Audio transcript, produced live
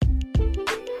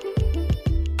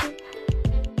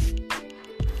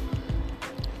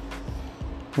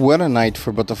What a night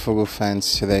for Botafogo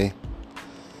fans today.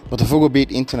 Botafogo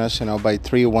beat Internacional by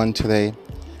 3-1 today,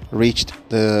 reached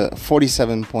the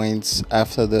 47 points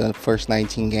after the first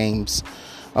 19 games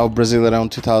of Brasileirao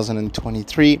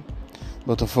 2023.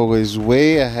 Botafogo is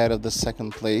way ahead of the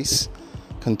second place,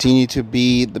 continue to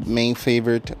be the main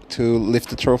favorite to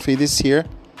lift the trophy this year.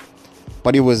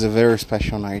 But it was a very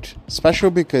special night. Special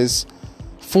because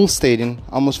full stadium,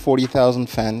 almost 40,000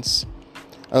 fans.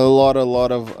 A lot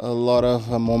of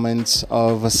moments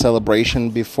of a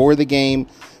celebration before the game.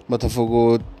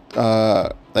 Botafogo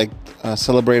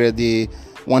celebrated the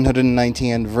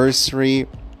 119th anniversary.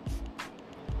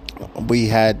 We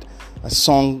had a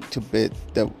song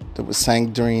that was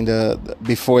sang during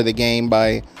before the game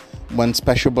by one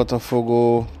special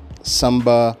Botafogo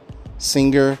samba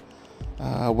singer,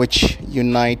 which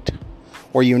united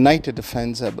the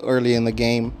fans early in the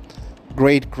game.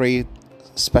 Great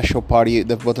special party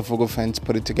that Botafogo fans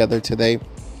put it together today.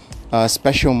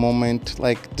 Special moment,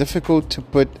 difficult to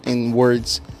put in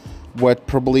words what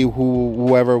probably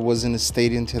whoever was in the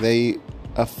stadium today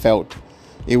felt.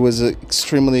 It was an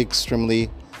extremely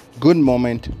good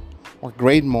moment or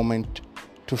great moment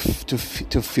to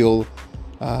feel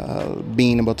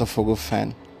being a Botafogo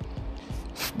fan.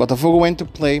 Botafogo went to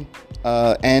play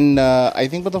and I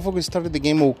think Botafogo started the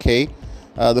game okay.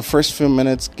 The first few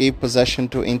minutes gave possession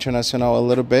to Internacional a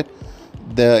little bit.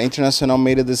 The Internacional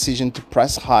made a decision to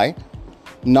press high,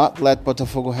 not let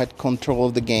Botafogo had control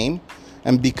of the game.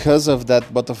 And because of that,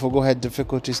 Botafogo had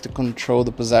difficulties to control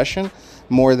the possession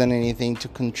more than anything to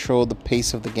control the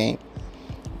pace of the game.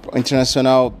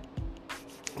 Internacional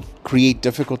create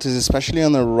difficulties, especially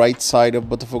on the right side of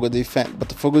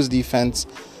Botafogo's defense,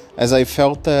 as I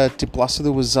felt that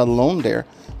Plácido was alone there,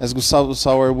 as Gustavo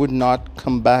Sauer would not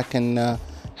come back and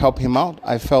help him out.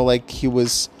 I felt like he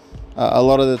was a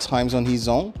lot of the times on his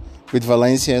own, with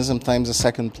Valencia and sometimes a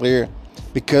second player.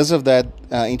 Because of that,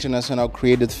 Internacional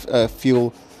created a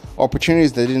few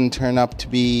opportunities that didn't turn up to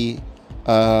be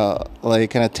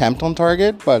like an attempt on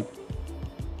target, but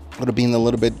would have been a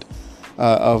little bit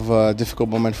of a difficult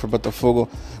moment for Botafogo.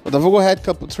 Botafogo had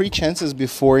three chances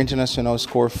before Internacional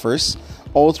scored first.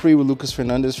 All three with Lucas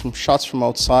Fernandes from shots from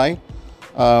outside.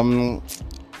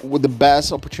 With the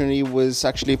best opportunity was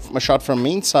actually a shot from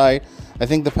inside. I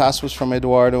think the pass was from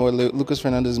Eduardo. Lucas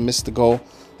Fernandes missed the goal,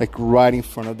 right in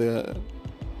front of the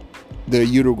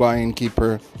Uruguayan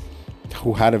keeper,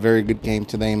 who had a very good game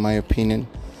today, in my opinion.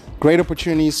 Great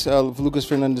opportunities Lucas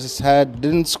Fernandes had,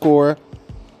 didn't score.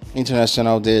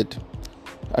 Internacional did.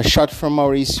 A shot from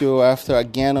Mauricio after,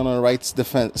 again, on the right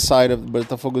side of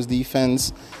Botafogo's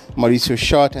defense. Mauricio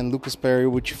shot, and Lucas Perry,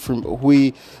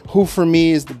 who for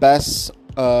me is the best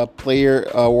player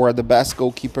or the best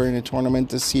goalkeeper in the tournament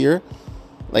this year,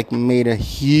 made a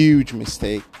huge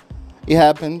mistake. It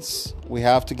happens. We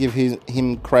have to give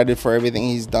him credit for everything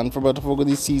he's done for Botafogo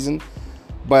this season.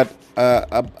 But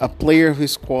a player of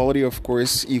his quality, of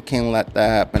course, you can't let that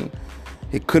happen.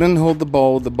 He couldn't hold the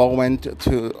ball. The ball went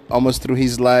to almost through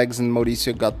his legs, and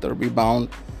Mauricio got the rebound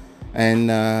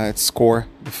and scored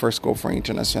the first goal for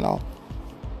Internacional.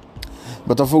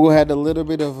 Botafogo had a little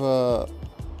bit of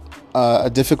a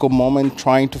difficult moment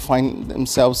trying to find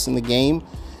themselves in the game,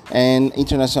 and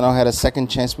Internacional had a second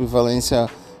chance with Valencia,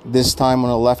 this time on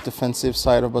the left defensive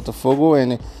side of Botafogo,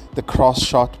 and the cross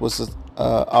shot was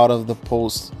out of the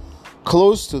post,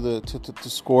 close to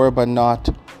score, but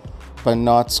not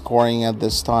scoring at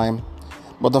this time.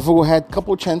 Botafogo had a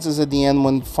couple chances at the end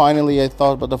when finally I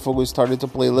thought Botafogo started to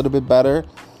play a little bit better.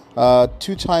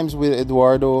 Two times with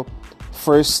Eduardo.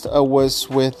 First was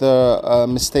with a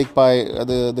mistake by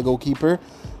the goalkeeper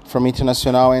from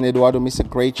Internacional, and Eduardo missed a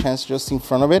great chance just in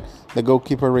front of it. The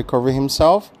goalkeeper recovered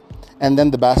himself. And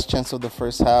then the best chance of the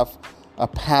first half, a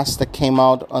pass that came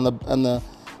out on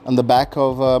the back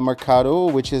of Mercado,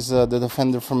 which is the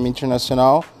defender from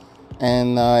Internacional.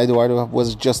 And Eduardo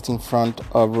was just in front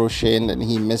of Rocher, and then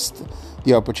he missed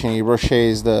the opportunity.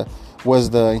 Rocher was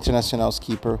the Internacional's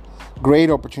keeper.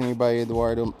 Great opportunity by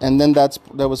Eduardo, and then that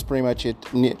was pretty much it.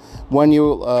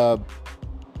 1-0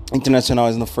 Internacional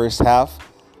is in the first half.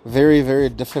 Very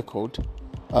difficult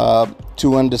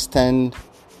to understand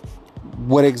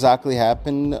what exactly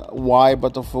happened, why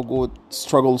Botafogo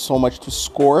struggled so much to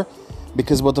score,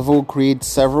 because Botafogo created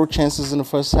several chances in the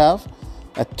first half.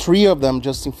 Three of them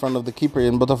just in front of the keeper,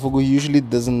 and Botafogo usually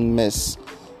doesn't miss.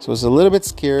 So it's a little bit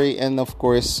scary, and of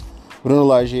course, Bruno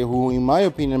Lage, who in my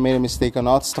opinion made a mistake on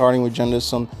not starting with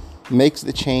Janderson, makes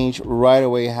the change right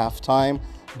away at halftime.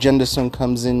 Janderson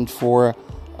comes in for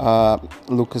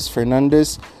Lucas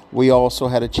Fernandes. We also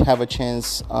have a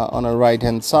chance on the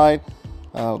right-hand side.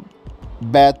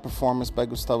 Bad performance by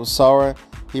Gustavo Sauer.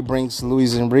 He brings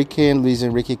Luis Enrique, and Luis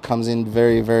Enrique comes in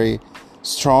very, very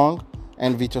strong.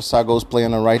 And Vitor Sá goes play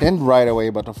on the right. And right away,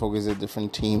 Botafogo is a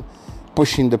different team,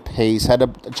 pushing the pace. Had a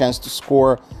chance to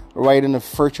score right in the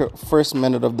first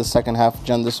minute of the second half.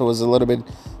 Janderson was a little bit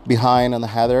behind on the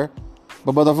header.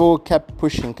 But Botafogo kept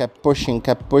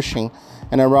pushing.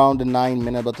 And around the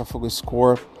 9-minute, Botafogo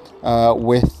scored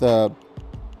with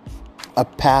a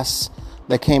pass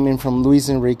that came in from Luis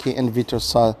Enrique, and Vitor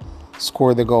Sá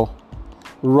scored the goal.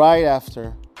 Right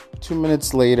after, 2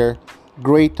 minutes later,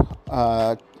 great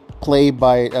play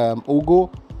by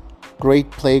Hugo. Great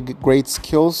play, great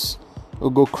skills.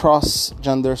 Hugo cross,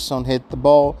 Janderson hit the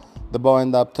ball. The ball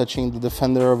ended up touching the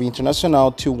defender of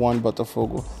Internacional, 2-1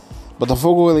 Botafogo.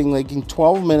 Botafogo, in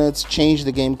 12 minutes, changed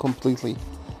the game completely.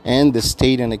 And the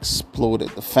stadium exploded.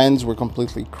 The fans were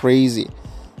completely crazy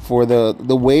for the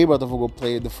way Botafogo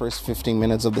played the first 15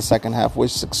 minutes of the second half,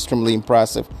 which is extremely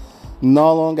impressive.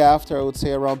 Not long after, I would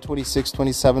say around 26,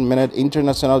 27 minutes,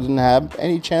 Internacional didn't have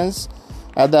any chance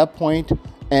at that point.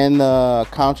 And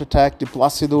counterattack, De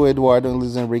Plácido, Eduardo, and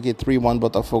Luis Enrique, 3-1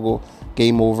 Botafogo,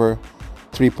 game over,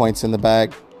 3 points in the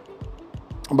bag.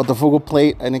 Botafogo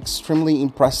played an extremely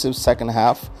impressive second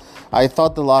half. I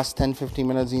thought the last 10-15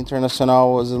 minutes, the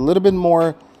Internacional was a little bit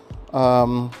more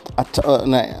on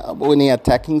the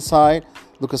attacking side.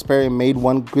 Lucas Perry made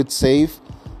one good save,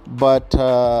 but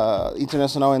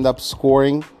Internacional ended up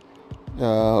scoring.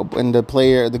 And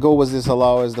the goal was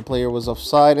disallowed as the player was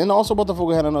offside. And also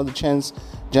Botafogo had another chance.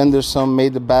 Janderson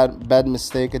made a bad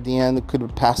mistake at the end. Could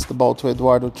have passed the ball to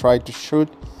Eduardo, tried to shoot.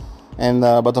 And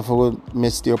Botafogo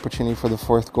missed the opportunity for the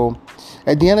fourth goal.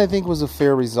 At the end, I think it was a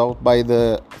fair result by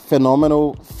the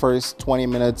phenomenal first 20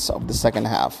 minutes of the second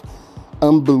half.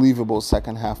 Unbelievable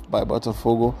second half by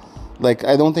Botafogo.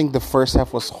 I don't think the first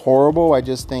half was horrible. I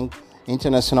just think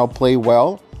Internacional played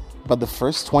well. But the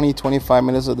first 20-25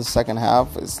 minutes of the second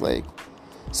half is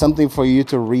something for you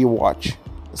to rewatch.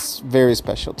 It's a very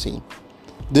special team.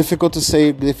 Difficult to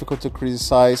say, difficult to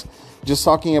criticize. Just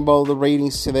talking about the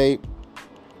ratings today.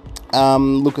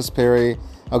 Lucas Perry,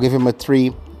 I'll give him a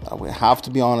 3. We have to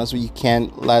be honest. You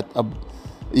can't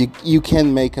you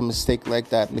can make a mistake like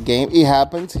that in the game. It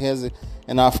happens. He has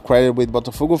enough credit with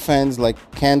Botafogo fans.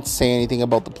 Can't say anything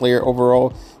about the player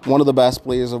overall. One of the best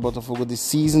players of Botafogo this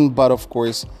season, but of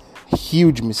course,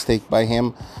 huge mistake by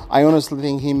him. I honestly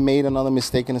think he made another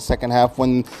mistake in the second half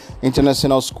when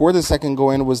Internacional scored the second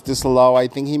goal and was disallowed. I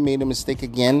think he made a mistake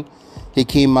again. He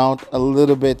came out a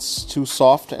little bit too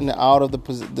soft and out of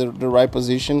the right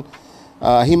position.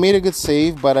 He made a good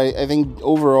save, but I think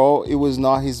overall it was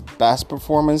not his best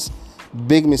performance.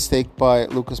 Big mistake by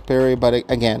Lucas Perry, but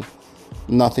again,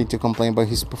 nothing to complain about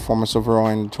his performance overall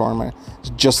in the tournament.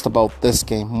 It's just about this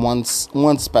game, one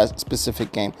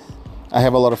specific game. I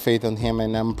have a lot of faith in him,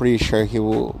 and I'm pretty sure he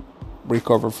will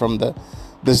recover from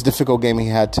this difficult game he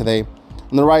had today.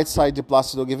 On the right side, De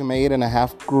Plácido, give him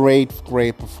 8.5.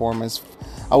 Great performance.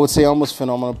 I would say almost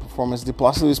phenomenal performance. De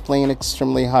Plácido is playing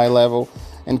extremely high level,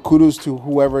 and kudos to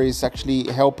whoever is actually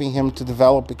helping him to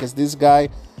develop, because this guy,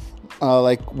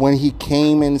 when he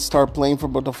came and started playing for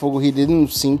Botafogo, he didn't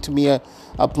seem to be a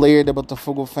player that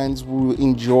Botafogo fans would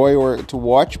enjoy or to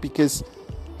watch, because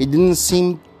he didn't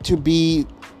seem to be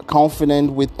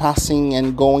confident with passing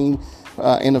and going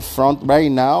in the front.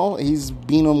 Right now, he's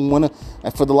been on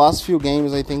for the last few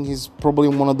games. I think he's probably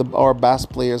one of our best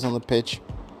players on the pitch.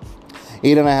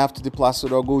 8.5 to De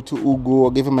Plácido. I'll go to Hugo.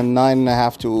 I'll give him a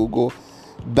 9.5 to Hugo.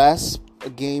 Best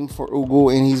game for Hugo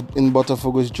in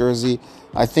Botafogo's jersey.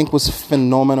 I think was a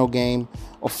phenomenal game.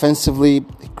 Offensively,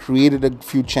 he created a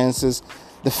few chances.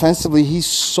 Defensively, he's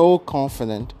so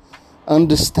confident,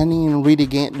 understanding and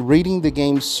reading the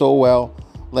game so well.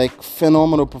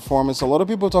 Phenomenal performance. A lot of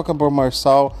people talk about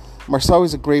Marçal. Marçal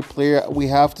is a great player, we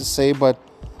have to say, but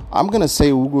I'm going to say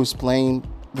Hugo is playing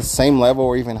the same level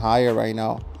or even higher right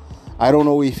now. I don't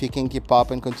know if he can keep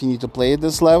up and continue to play at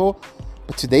this level,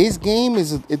 but today's game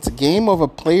it's a game of a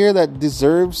player that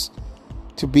deserves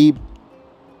to be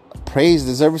praised,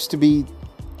 deserves to be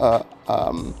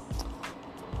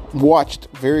watched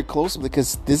very closely,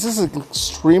 because this is an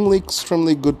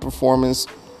extremely good performance.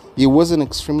 It was an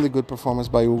extremely good performance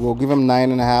by Hugo. Give him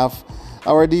 9.5.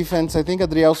 Our defense, I think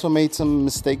Adrielson made some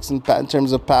mistakes in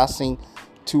terms of passing.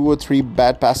 2 or 3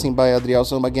 bad passing by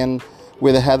Adrielson. Again,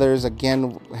 with the headers,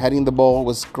 heading the ball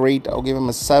was great. I'll give him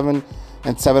a 7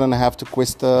 and 7.5 to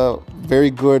Cuesta.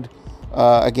 Very good.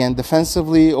 Again,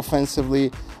 defensively,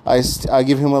 offensively, I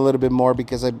give him a little bit more,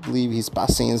 because I believe his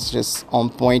passing is just on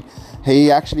point.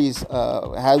 He actually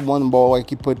had one ball,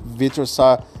 he put Vitor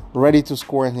Sá ready to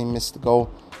score, and he missed the goal.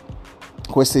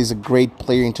 Cuesta is a great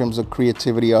player in terms of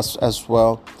creativity as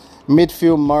well.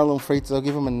 Midfield, Marlon Freitas, I'll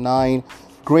give him a 9.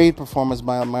 Great performance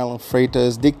by Marlon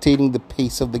Freitas, dictating the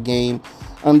pace of the game,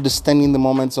 understanding the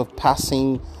moments of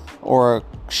passing or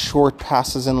short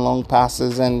passes and long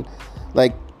passes, and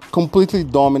like completely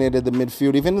dominated the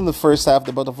midfield. Even in the first half,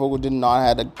 the Botafogo did not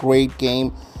had a great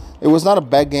game. It was not a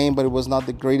bad game, but it was not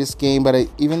the greatest game. But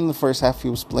even in the first half, he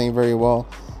was playing very well.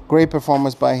 Great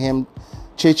performance by him.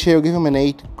 Cheche, I'll give him an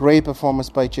 8. Great performance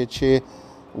by Cheche,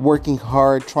 working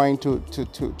hard, trying to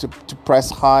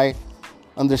press high,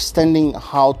 understanding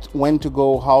when to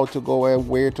go, how to go, and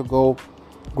where to go.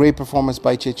 Great performance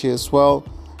by Cheche as well.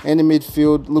 In the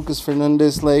midfield, Lucas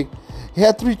Fernandez, he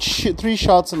had three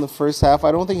shots in the first half.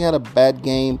 I don't think he had a bad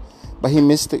game, but he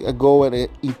missed a goal at an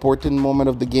important moment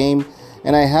of the game.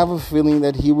 And I have a feeling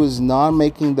that he was not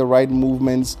making the right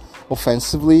movements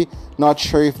offensively. Not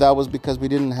sure if that was because we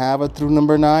didn't have a true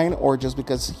number 9 or just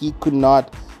because he could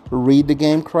not read the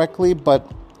game correctly. But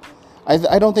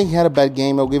I don't think he had a bad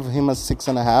game. I'll give him a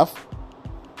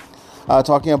 6.5.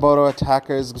 Talking about our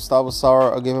attackers, Gustavo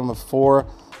Sauer, I'll give him a 4.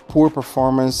 Poor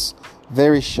performance,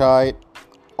 very shy.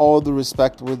 All the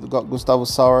respect with Gustavo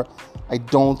Sauer. I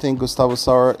don't think Gustavo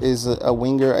Sauer is a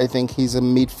winger. I think he's a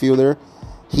midfielder.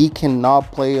 He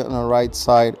cannot play on the right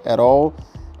side at all.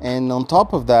 And on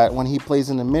top of that, when he plays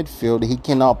in the midfield, he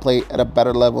cannot play at a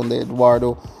better level than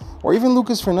Eduardo or even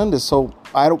Lucas Fernandez. So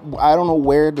I don't know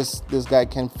where this guy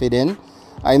can fit in.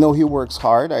 I know he works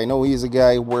hard. I know he's a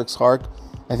guy who works hard.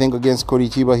 I think against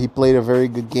Coritiba, he played a very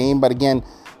good game. But again,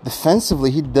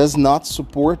 defensively, he does not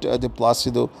support De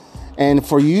Plácido. And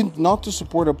for you not to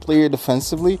support a player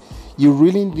defensively, you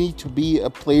really need to be a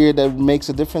player that makes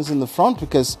a difference in the front.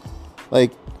 Because,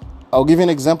 I'll give you an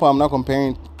example. I'm not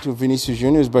comparing to Vinicius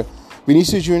Junior, but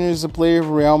Vinicius Junior is a player for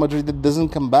Real Madrid that doesn't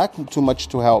come back too much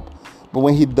to help. But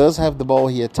when he does have the ball,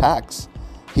 he attacks.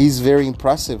 He's very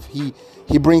impressive. He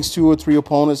brings 2 or 3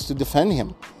 opponents to defend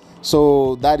him.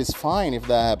 So that is fine if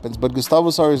that happens. But Gustavo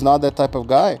Sauer is not that type of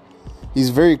guy. He's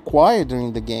very quiet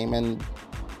during the game. And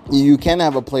you can't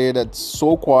have a player that's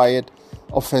so quiet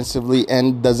offensively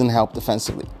and doesn't help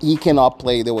defensively. He cannot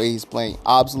play the way he's playing.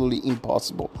 Absolutely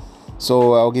impossible.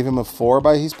 So I'll give him a 4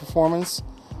 by his performance.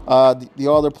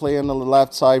 The other player on the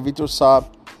left side, Vitor Sá,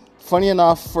 funny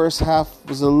enough, first half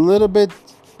was a little bit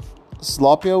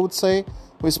sloppy, I would say,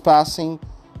 with passing.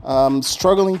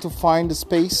 Struggling to find the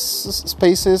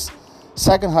spaces.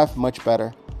 Second half, much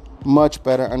better.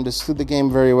 Understood the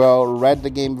game very well. Read the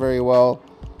game very well.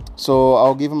 So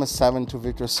I'll give him a 7 to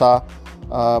Vitor Sá.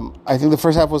 I think the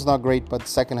first half was not great, but the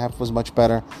second half was much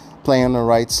better, playing on the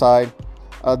right side.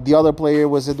 The other player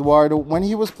was Eduardo. When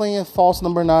he was playing at false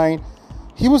number 9,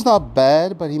 he was not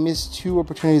bad, but he missed 2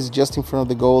 opportunities just in front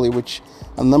of the goalie, which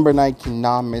a number 9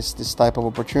 cannot miss this type of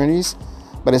opportunities.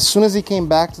 But as soon as he came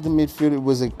back to the midfield, it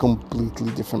was a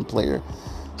completely different player.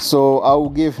 So I will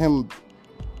give him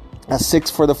a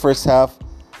 6 for the first half,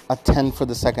 a 10 for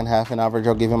the second half. In average,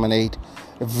 I'll give him an 8.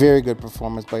 A very good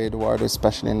performance by Eduardo,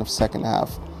 especially in the second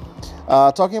half.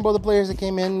 Talking about the players that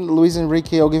came in, Luis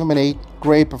Enrique, I'll give him an 8.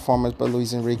 Great performance by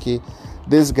Luis Enrique.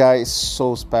 This guy is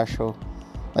so special.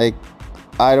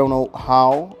 I don't know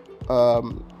how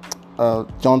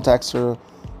John Textor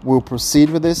will proceed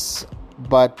with this,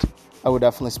 but I would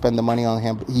definitely spend the money on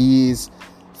him. He's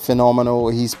phenomenal.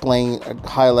 He's playing at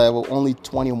high level, only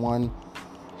 21.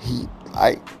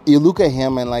 You look at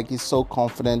him and he's so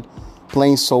confident,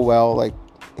 playing so well.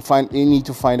 You need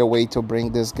to find a way to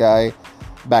bring this guy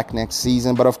back next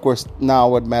season. But of course, now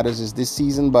what matters is this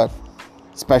season. But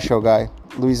special guy,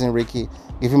 Luis Enrique.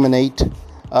 Give him an 8.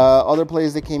 Other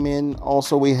players that came in,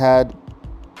 also we had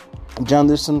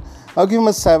Janderson. I'll give him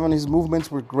a 7. His movements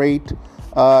were great.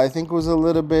 I think it was a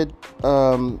little bit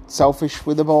selfish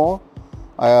with the ball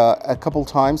a couple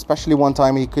times, especially one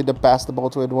time he could have passed the ball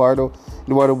to Eduardo.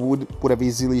 Eduardo would have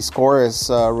easily scored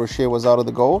as Rocher was out of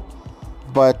the goal.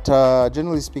 But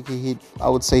generally speaking, I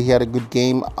would say he had a good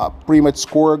game. Pretty much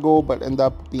score a goal, but end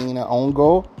up being an own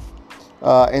goal.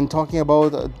 And talking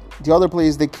about the other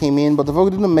players that came in, but the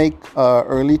Botafogo didn't make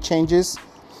early changes.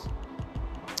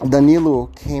 Danilo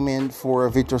came in for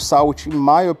Vitor Sá, which in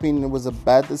my opinion was a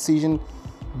bad decision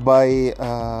by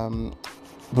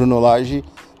Bruno Lage,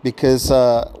 because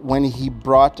when he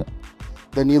brought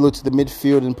Danilo to the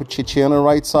midfield and put Cheche on the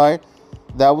right side,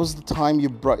 that was the time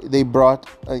they brought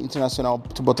Internacional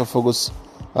to Botafogo's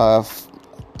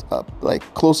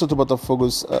closer to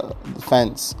Botafogo's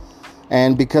defense,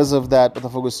 and because of that,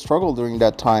 Botafogo struggled during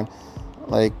that time.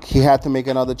 He had to make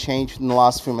another change in the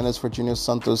last few minutes for Junior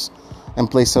Santos in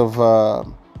place of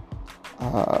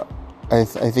I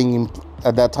think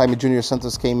at that time Junior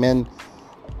Santos came in,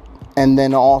 and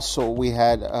then also we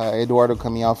had Eduardo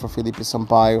coming out for Felipe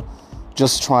Sampaio.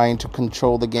 just trying to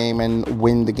control the game and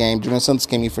win the game. Junior Santos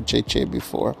came in for Cheche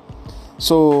before.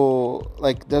 So,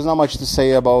 like, there's not much to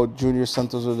say about Junior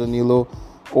Santos or Danilo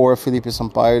or Felipe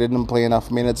Sampaio. They didn't play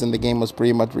enough minutes and the game was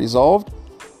pretty much resolved.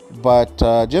 But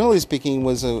generally speaking, it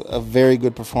was a very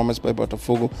good performance by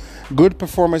Botafogo. Good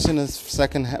performance in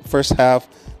the first half.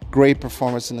 Great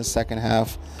performance in the second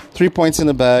half. 3 points in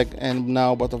the bag. And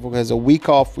now Botafogo has a week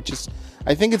off, which is,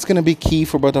 I think it's going to be key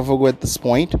for Botafogo at this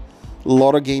point. A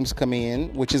lot of games coming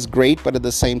in, which is great, but at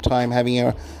the same time, having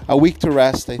a week to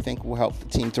rest, I think, will help the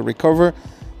team to recover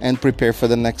and prepare for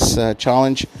the next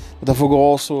challenge. Botafogo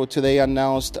also today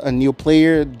announced a new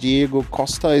player. Diego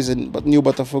Costa is a new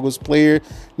Botafogo's player,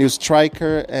 new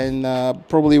striker, and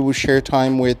probably will share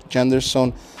time with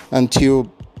Janderson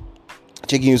until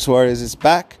Chiquinho Suarez is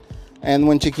back. And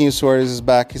when Chiquinho Suarez is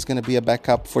back, he's going to be a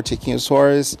backup for Chiquinho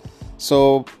Suarez.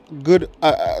 So good,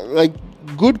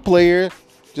 good player.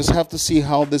 Just have to see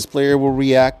how this player will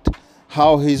react,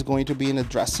 how he's going to be in a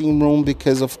dressing room,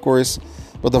 because, of course,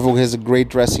 Botafogo has a great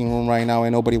dressing room right now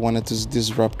and nobody wanted to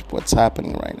disrupt what's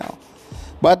happening right now.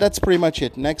 But that's pretty much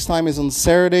it. Next time is on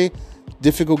Saturday.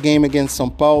 Difficult game against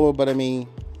São Paulo, but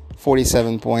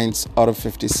 47 points out of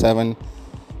 57.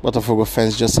 Botafogo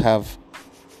fans just have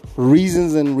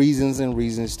reasons and reasons and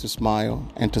reasons to smile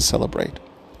and to celebrate.